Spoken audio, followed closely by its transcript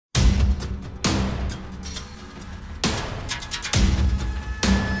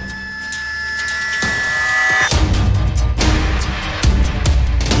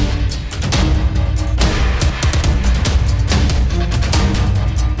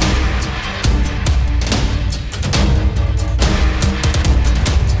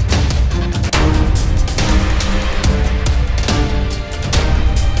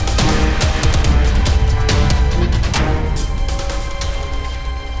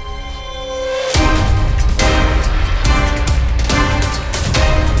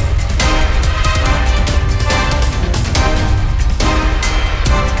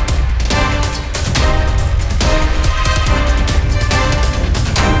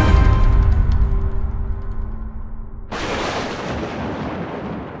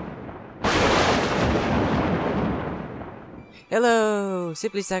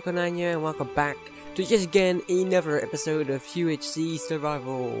Simply Psycho9 here, and welcome back to yet again another episode of UHC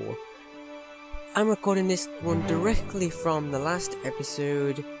Survival. I'm recording this one directly from the last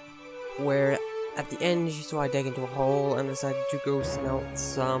episode, where at the end you saw I dug into a hole and decided to go smelt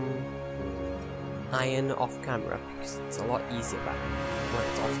some iron off camera, because it's a lot easier back when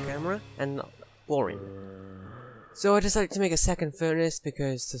it's off camera and not boring. So I decided to make a second furnace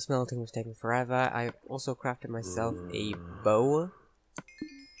because the smelting was taking forever. I also crafted myself a bow.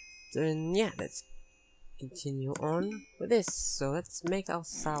 Then yeah, let's continue on with this. So let's make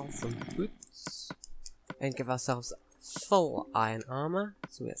ourselves some boots and give ourselves full iron armor.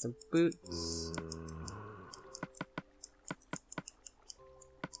 So we got some boots.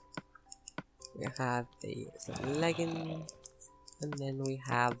 We have some leggings, and then we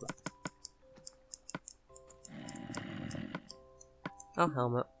have our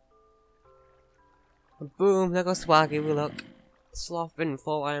helmet. And boom! Look how swaggy we look. Sloth in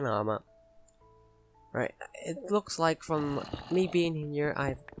full iron armor. Right, it looks like from me being here,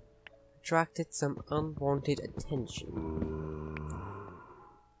 I've attracted some unwanted attention.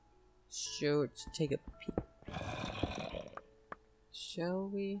 So let's take a peek. Shall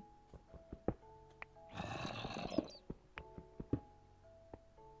we?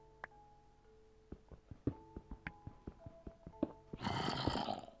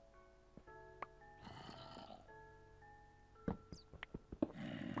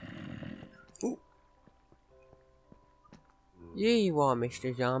 Here you are,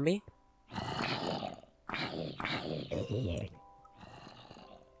 Mr. Zombie.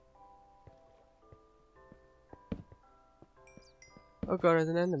 Oh god, there's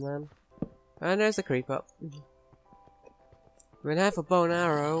an enderman. And there's a creeper. I mean, I have a bow and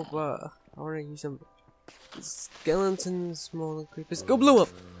arrow, but I want to use some skeletons more than creepers. Go blow up!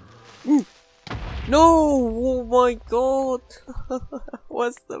 No! Oh my god!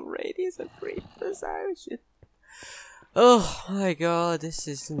 What's the radius of creepers? Oh shit. Oh my god, this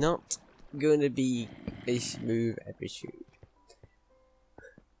is not gonna be a smooth episode.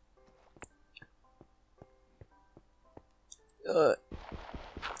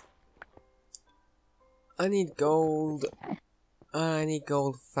 I need gold. I need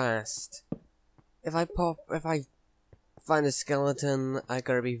gold fast. If I find a skeleton, I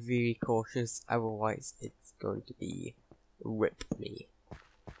gotta be very cautious, otherwise it's going to be rip me.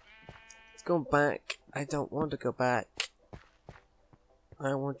 Let's go back. I don't want to go back.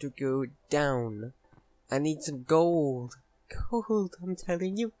 I want to go down. I need some gold. Gold, I'm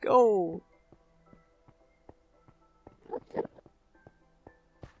telling you, gold.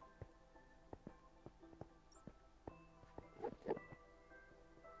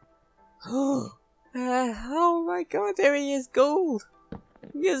 Oh my god, there he is, gold.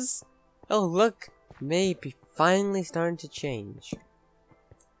 Yes. Oh look, maybe finally starting to change.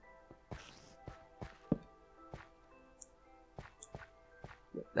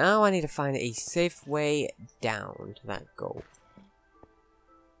 Now I need to find a safe way down to that goal.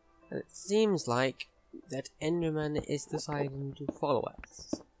 And it seems like that Enderman is deciding to follow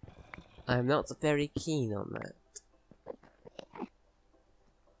us. I'm not very keen on that.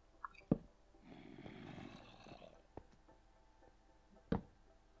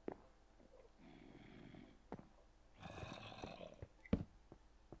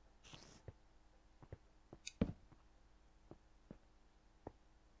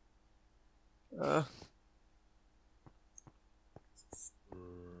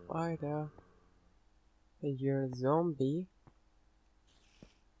 Spider, you're a zombie.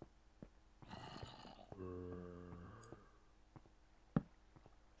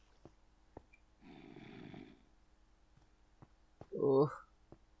 Oh.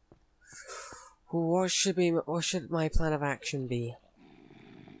 What should my plan of action be?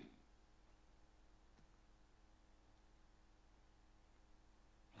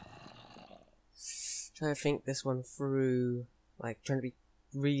 Trying to think this one through, like trying to be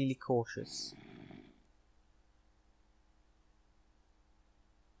really cautious.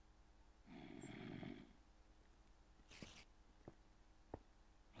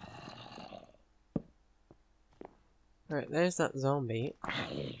 Alright, there's that zombie.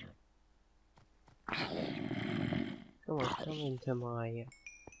 Come on, come into my...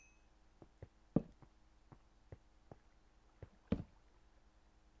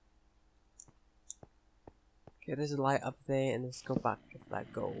 Okay, there's a light up there, and let's go back to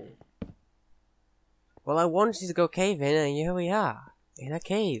that goal. Well, I wanted you to go caving, and here we are, in a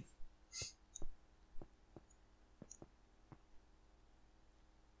cave.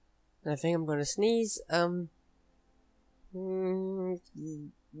 I think I'm gonna sneeze, Nope,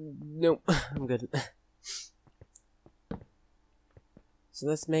 I'm good. So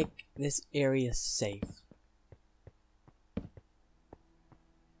let's make this area safe.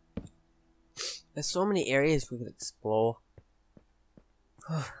 There's so many areas we could explore.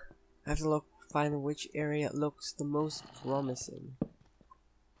 I have to find which area looks the most promising.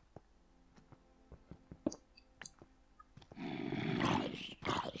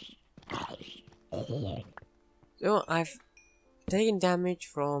 So I've taken damage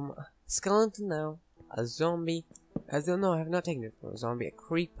from a skeleton now, a zombie. I don't know, I have not taken it from a zombie, a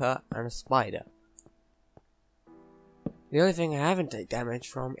creeper, and a spider. The only thing I haven't taken damage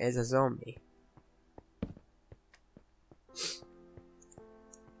from is a zombie.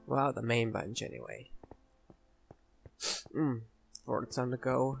 Well, the main bunch anyway. For it's on the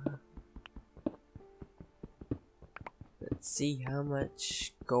go. Let's see how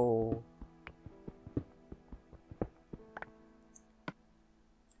much gold.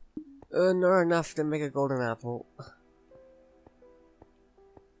 Not enough to make a golden apple.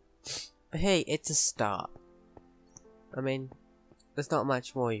 But hey, it's a start. I mean, there's not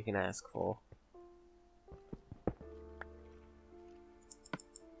much more you can ask for.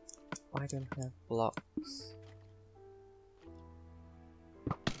 I don't have blocks.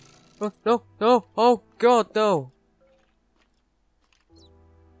 Oh, no, no, oh god, no!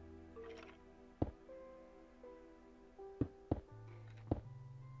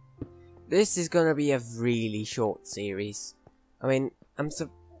 This is gonna be a really short series. I mean, I'm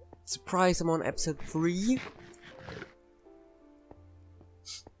surprised I'm on episode 3.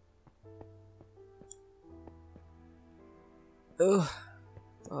 Ugh.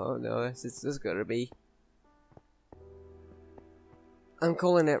 Oh no, this is gonna be... I'm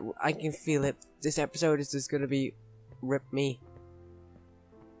calling it, I can feel it. This episode is just gonna be rip me.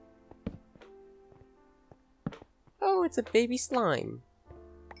 Oh, it's a baby slime.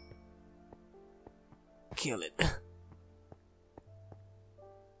 Kill it.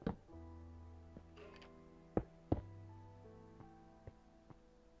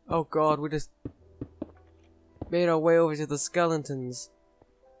 Oh god, we just made our way over to the skeletons.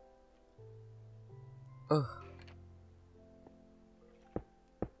 Ugh.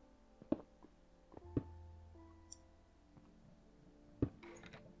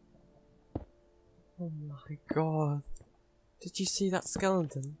 Oh my god. Did you see that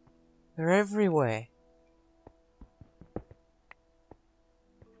skeleton? They're everywhere.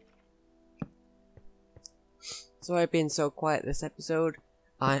 So I've been so quiet this episode.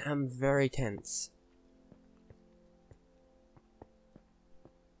 I am very tense.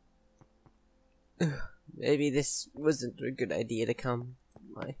 Maybe this wasn't a good idea to come.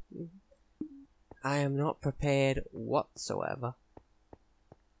 I am not prepared whatsoever.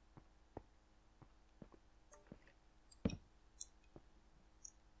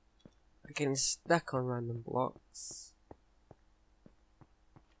 I'm getting stuck on random blocks.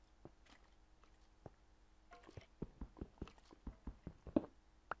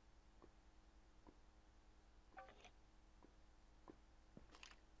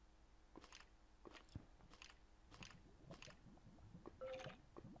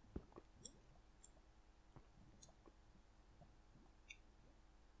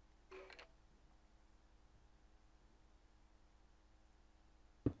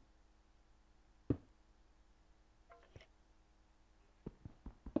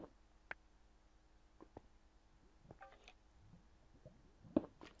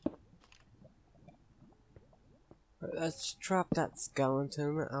 Let's trap that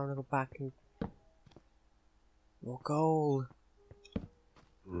skeleton. I wanna go back and... more gold.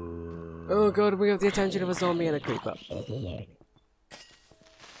 Oh god, we have the attention of a zombie and a creeper.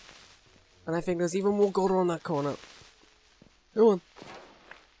 And I think there's even more gold around that corner. Come on.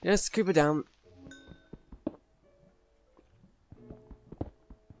 Yes, creeper down.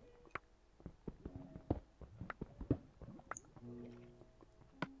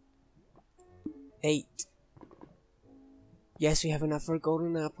 Eight. Yes, we have enough for a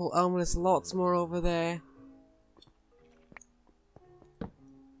golden apple. Oh, there's lots more over there.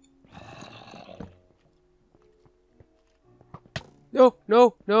 No,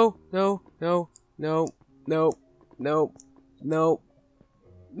 no, no, no, no, no, no, no, no,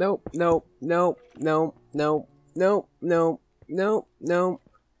 no, no, no, no, no, no, no, no, no.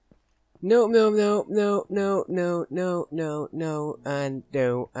 No, no, no, no, no, no, no, no, no, and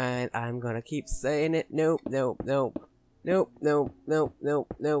no, and I'm gonna keep saying it. Nope, nope, nope. Nope, nope, nope,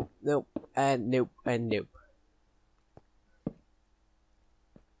 nope, nope, nope, and nope, and nope.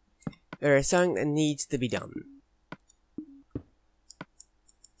 There is something that needs to be done.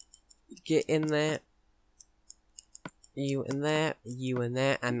 Get in there. You in there, you in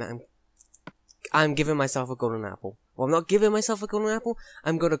there, and I'm giving myself a golden apple. Well, I'm not giving myself a golden apple.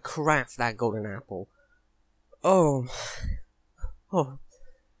 I'm gonna craft that golden apple. Oh. Oh.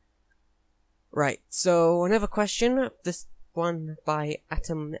 Right, so another question. This one by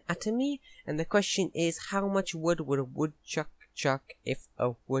Atomy. And the question is, how much wood would a woodchuck chuck if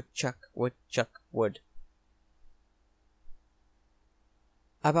a woodchuck would chuck wood?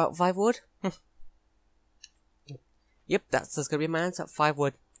 About 5 wood? Yep, that's gonna be my answer. 5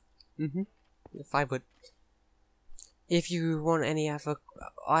 wood. 5 wood. If you want any other,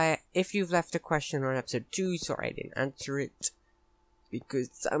 if you've left a question on episode 2, sorry I didn't answer it,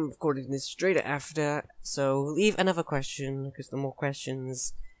 because I'm recording this straight after, so leave another question, because the more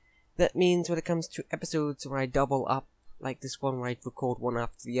questions, that means when it comes to episodes where I double up, like this one where I record one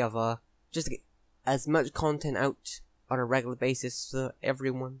after the other, just to get as much content out on a regular basis for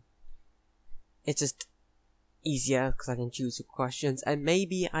everyone. It's just easier, because I can choose the questions, and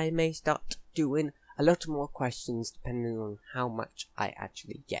maybe I may start doing a lot more questions depending on how much I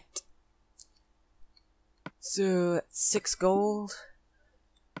actually get. So, 6 gold.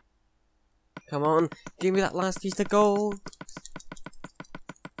 Come on, give me that last piece of gold.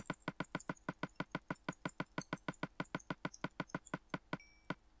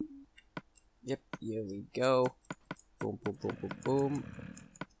 Yep, here we go. Boom, boom, boom, boom, boom.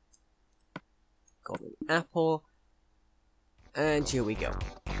 Golden apple. And here we go.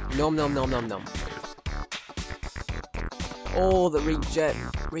 Nom nom nom nom nom. All the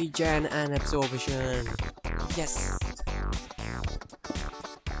regen and absorption. Yes.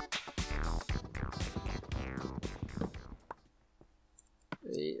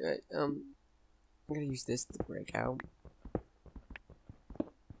 Right, I'm gonna use this to break out.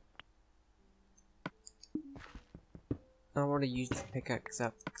 I want to use the pickaxe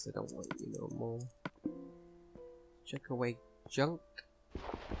up because I don't want you no more. Check away junk.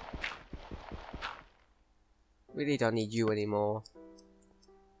 Really don't need you anymore.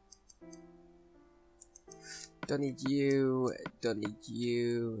 Don't need you. Don't need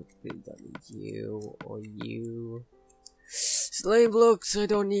you. Really don't need you or you. Slime blocks. I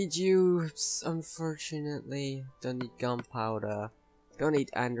don't need you. Unfortunately, don't need gunpowder. Don't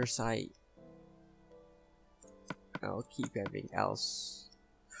need andesite. I'll keep everything else.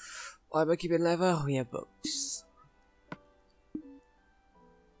 Why am I keeping leather? Oh yeah, books.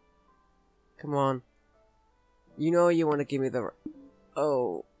 Come on. You know you want to give me the...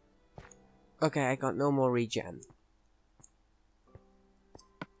 Oh. Okay, I got no more regen.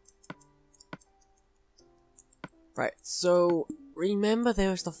 Right, so... Remember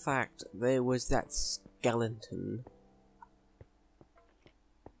there was the fact there was that skeleton.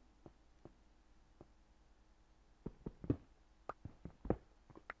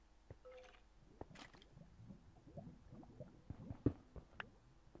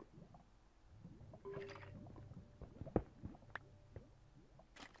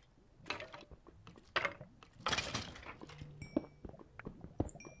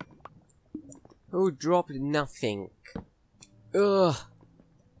 Who dropped nothing? Ugh!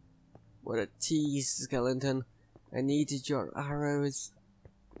 What a tease, skeleton. I needed your arrows.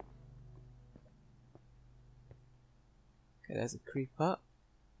 Okay, there's a creeper.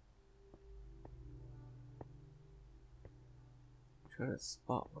 Trying to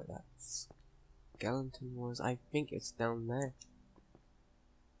spot where that skeleton was. I think it's down there.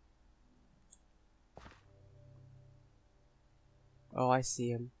 Oh, I see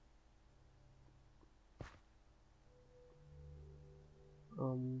him.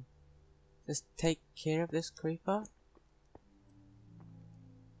 Just take care of this creeper.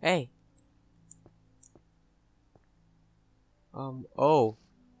 Hey. Oh.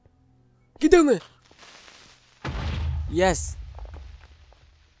 Get down there! Yes!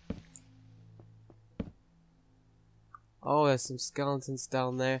 Oh, there's some skeletons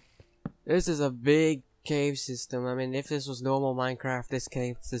down there. This is a big cave system. I mean, if this was normal Minecraft, this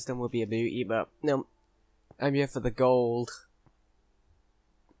cave system would be a beauty, but no. I'm here for the gold.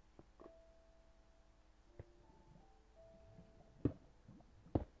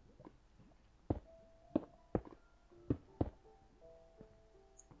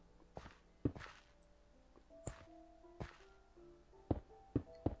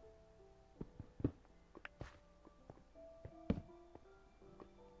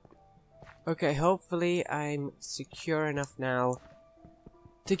 Okay, hopefully I'm secure enough now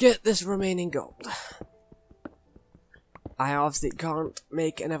to get this remaining gold. I obviously can't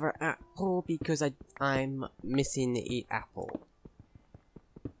make another apple because I'm missing the apple.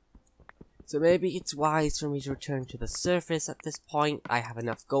 So maybe it's wise for me to return to the surface at this point. I have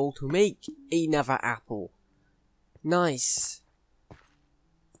enough gold to make another apple. Nice.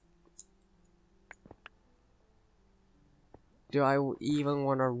 do I even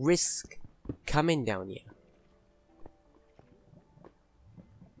want to risk coming down here?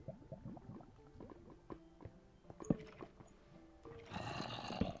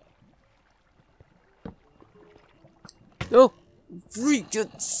 Oh,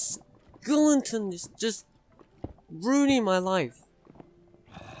 freaking skeleton is just ruining my life.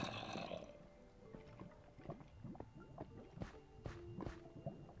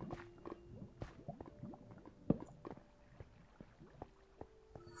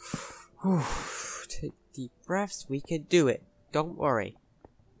 Take deep breaths, we can do it. Don't worry.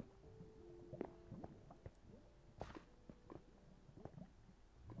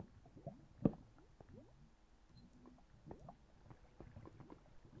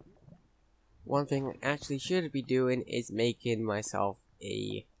 One thing I actually should be doing is making myself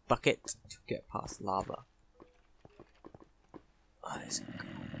a bucket to get past lava. Oh, there's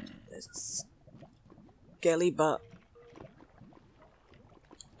a skelly butt.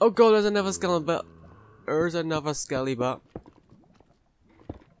 Oh god, there's another skelly butt. There's another skelly butt.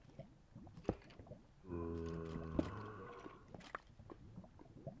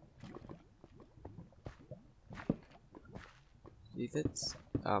 See this?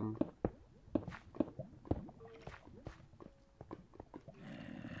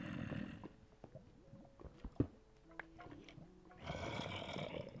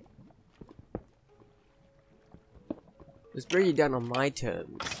 Let's bring it down on my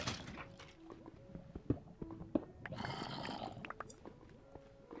terms.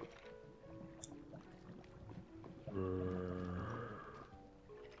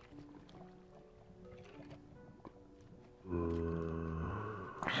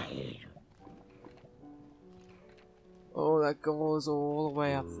 Oh, that goes all the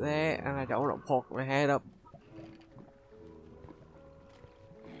way up there, and I don't want to poke my head up.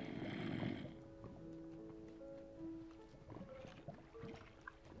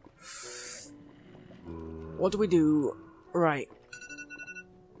 What do we do? Right.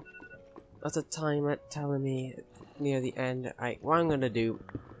 That's a timer telling me near the end. Right, what I'm gonna do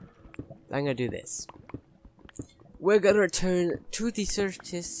this. We're gonna return to the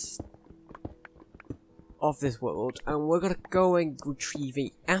surface of this world, and we're gonna go and retrieve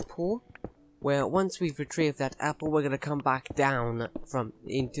an apple. Where once we've retrieved that apple, we're gonna come back down from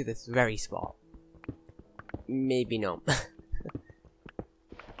into this very spot. Maybe not.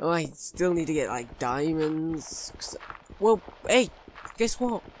 Oh, I still need to get like diamonds. Well, hey, guess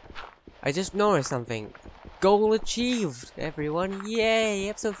what? I just noticed something. Goal achieved, everyone! Yay!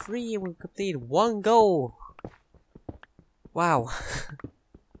 Episode 3, we've completed one goal. Wow.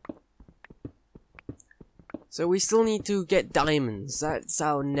 So we still need to get diamonds. That's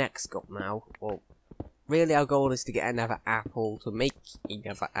our next goal now. Well, really our goal is to get another apple, to make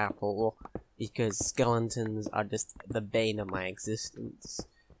another apple, because skeletons are just the bane of my existence.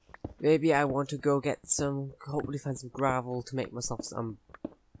 Maybe I want to go get some, hopefully find some gravel to make myself some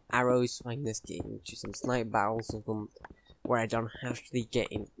arrows so I can just get into some snipe battles with them, where I don't have to need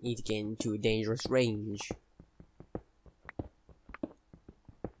to get into a dangerous range.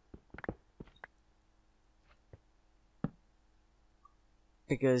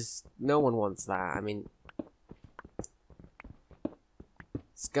 Because no one wants that. I mean,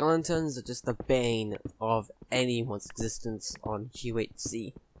 skeletons are just the bane of anyone's existence on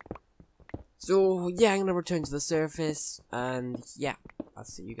UHC. So yeah, I'm gonna return to the surface, and yeah, I'll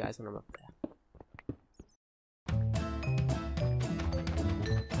see you guys when I'm up there.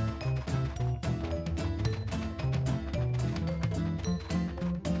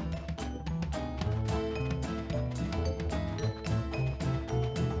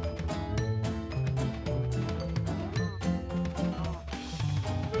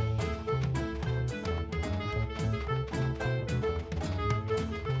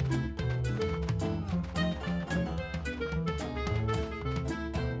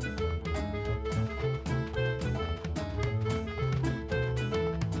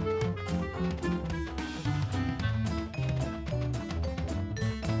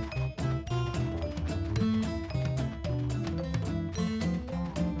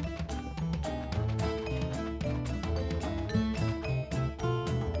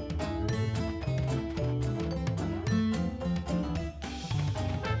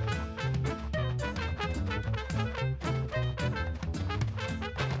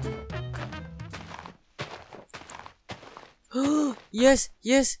 Yes,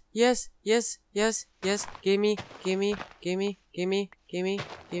 yes, yes, yes, yes, yes. Gimme, gimme, gimme, gimme, gimme,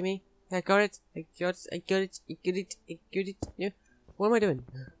 gimme. I got it. I got it. I got it. I got it. I got it. Yeah. What am I doing?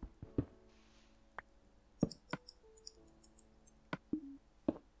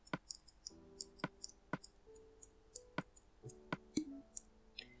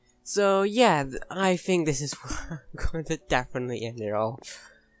 So yeah, I think this is going to definitely end it all.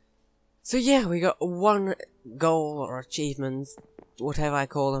 So yeah, we got one goal or achievement, whatever I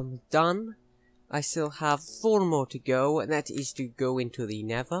call them, done. I still have 4 more to go, and that is to go into the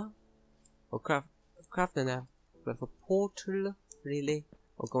nether. Or craft the nether with a portal, really?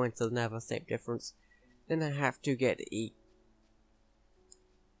 Or go into the nether, same difference. Then I have to get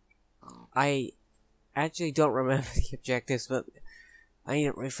I actually don't remember the objectives, but I need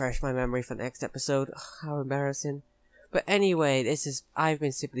to refresh my memory for the next episode. How embarrassing. But anyway, I've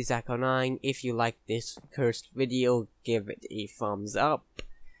been Simply Zacho9. If you like this cursed video, give it a thumbs up.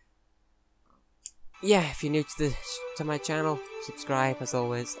 Yeah, if you're new to my channel, subscribe as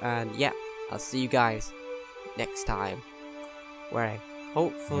always. And yeah, I'll see you guys next time, where I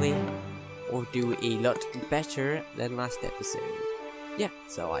hopefully will do a lot better than last episode. Yeah,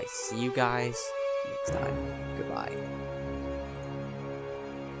 so I see you guys next time. Goodbye.